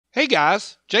Hey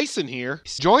guys, Jason here.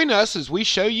 Join us as we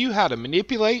show you how to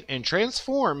manipulate and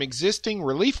transform existing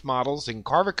relief models in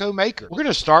Carveco Maker. We're going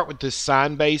to start with this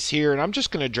sign base here, and I'm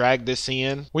just going to drag this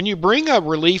in. When you bring a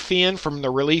relief in from the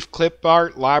relief clip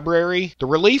art library, the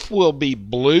relief will be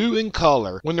blue in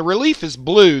color. When the relief is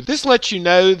blue, this lets you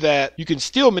know that you can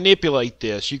still manipulate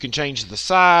this. You can change the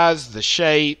size, the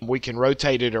shape, we can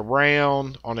rotate it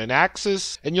around on an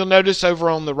axis, and you'll notice over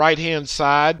on the right hand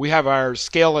side we have our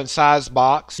scale and size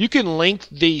box. You can link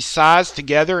the size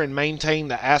together and maintain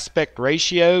the aspect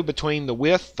ratio between the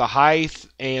width, the height,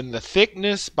 and the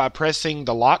thickness by pressing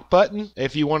the lock button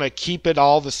if you want to keep it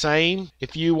all the same.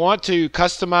 If you want to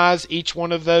customize each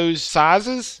one of those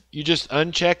sizes, you just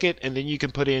uncheck it and then you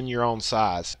can put in your own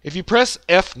size. If you press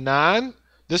F9,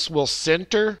 this will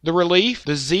center the relief.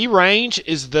 The Z range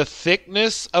is the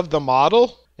thickness of the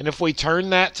model, and if we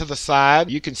turn that to the side,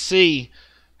 you can see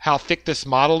how thick this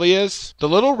model is. The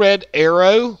little red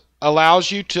arrow allows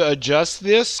you to adjust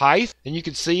this height, and you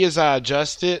can see as I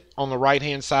adjust it on the right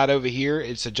hand side over here,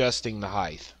 it's adjusting the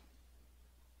height.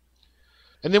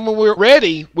 And then when we're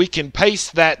ready, we can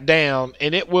paste that down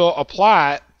and it will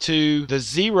apply it to the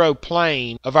zero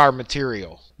plane of our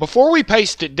material. Before we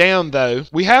paste it down though,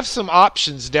 we have some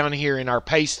options down here in our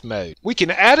paste mode. We can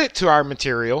add it to our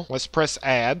material. Let's press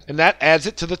add, and that adds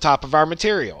it to the top of our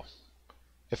material.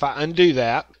 If I undo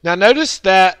that, now notice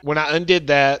that when I undid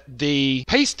that, the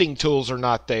pasting tools are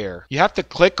not there. You have to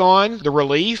click on the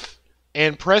relief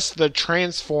and press the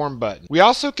transform button. We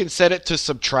also can set it to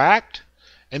subtract,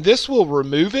 and this will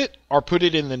remove it or put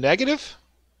it in the negative.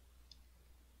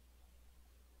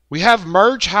 We have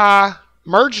merge high,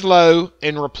 merge low,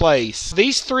 and replace.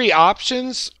 These three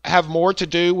options have more to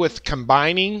do with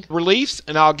combining reliefs,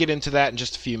 and I'll get into that in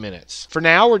just a few minutes. For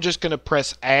now, we're just going to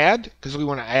press add because we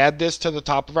want to add this to the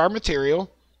top of our material,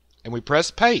 and we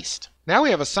press paste. Now we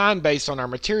have a sign base on our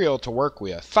material to work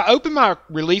with. If I open my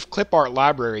relief clip art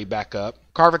library back up,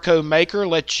 Carveco Maker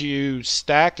lets you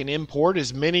stack and import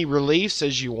as many reliefs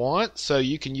as you want, so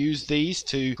you can use these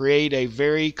to create a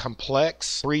very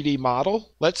complex 3D model.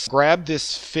 Let's grab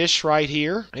this fish right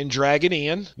here and drag it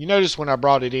in. You notice when I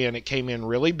brought it in, it came in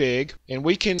really big, and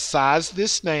we can size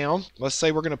this down. Let's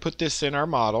say we're going to put this in our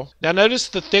model. Now notice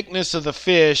the thickness of the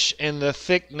fish and the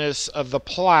thickness of the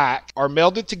plaque are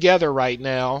melded together right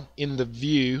now in the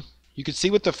view. You can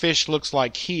see what the fish looks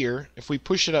like here. If we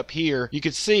push it up here, you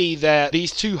can see that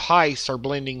these two heights are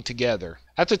blending together.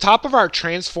 At the top of our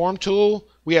transform tool,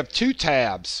 we have two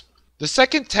tabs. The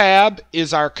second tab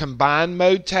is our combine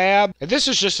mode tab, and this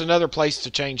is just another place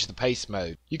to change the paste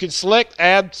mode. You can select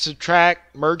add,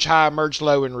 subtract, merge high, merge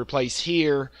low, and replace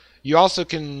here. You also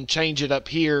can change it up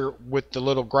here with the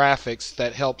little graphics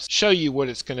that helps show you what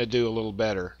it's going to do a little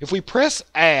better. If we press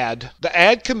add, the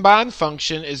add combine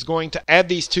function is going to add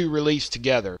these two reliefs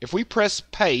together. If we press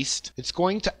paste, it's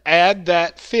going to add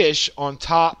that fish on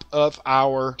top of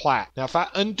our plaque. Now if I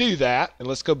undo that, and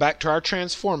let's go back to our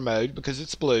transform mode because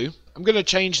it's blue, I'm going to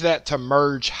change that to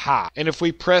merge high. And if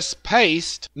we press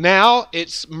paste, now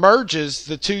it merges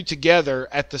the two together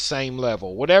at the same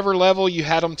level. Whatever level you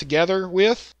had them together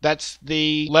with, that's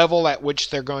the level at which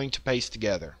they're going to paste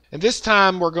together. And this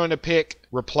time we're going to pick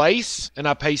replace, and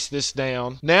I paste this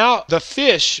down. Now the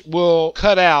fish will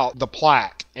cut out the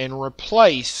plaque and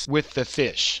replace with the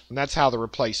fish. And that's how the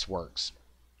replace works.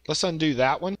 Let's undo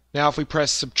that one. Now if we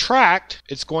press subtract,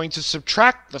 it's going to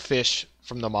subtract the fish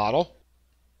from the model.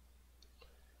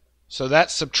 So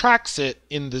that subtracts it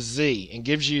in the Z and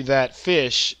gives you that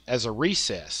fish as a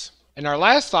recess. And our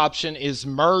last option is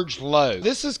merge low.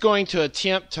 This is going to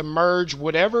attempt to merge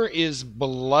whatever is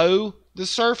below the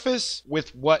surface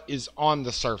with what is on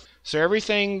the surface. So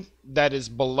everything that is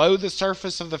below the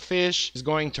surface of the fish is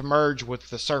going to merge with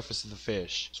the surface of the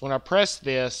fish. So when I press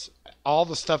this, all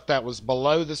the stuff that was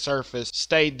below the surface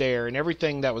stayed there, and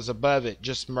everything that was above it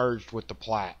just merged with the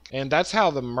plaque. And that's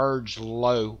how the merge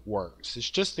low works. It's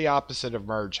just the opposite of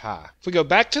merge high. If we go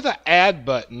back to the add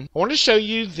button, I want to show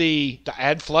you the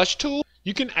add flush tool.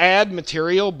 You can add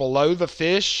material below the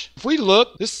fish. If we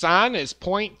look, this sign is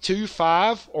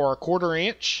 0.25 or a 1/4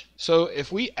 inch. So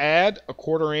if we add a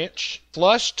 1/4 inch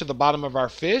flush to the bottom of our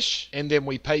fish and then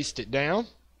we paste it down,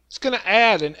 it's going to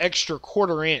add an extra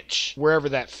 1/4 inch wherever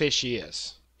that fish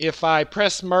is. If I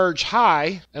press merge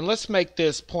high, and let's make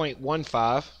this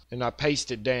 0.15, and I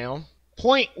paste it down,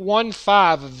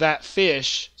 0.15 of that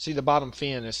fish, see the bottom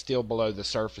fin is still below the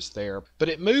surface there, but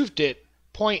it moved it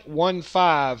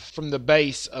 0.15 from the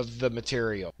base of the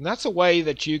material. And that's a way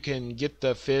that you can get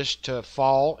the fish to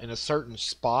fall in a certain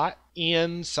spot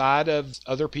inside of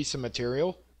other piece of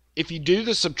material. If you do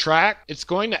the subtract, it's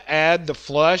going to add the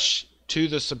flush to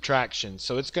the subtraction.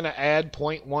 So it's going to add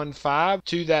 0.15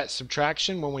 to that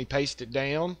subtraction when we paste it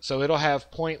down. So it'll have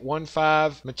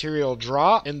 0.15 material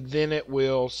drop, and then it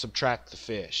will subtract the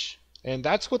fish. And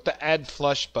that's what the add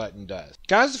flush button does.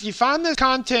 Guys, if you find this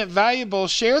content valuable,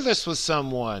 share this with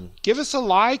someone. Give us a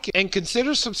like and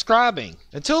consider subscribing.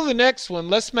 Until the next one,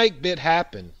 let's make BIT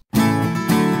happen.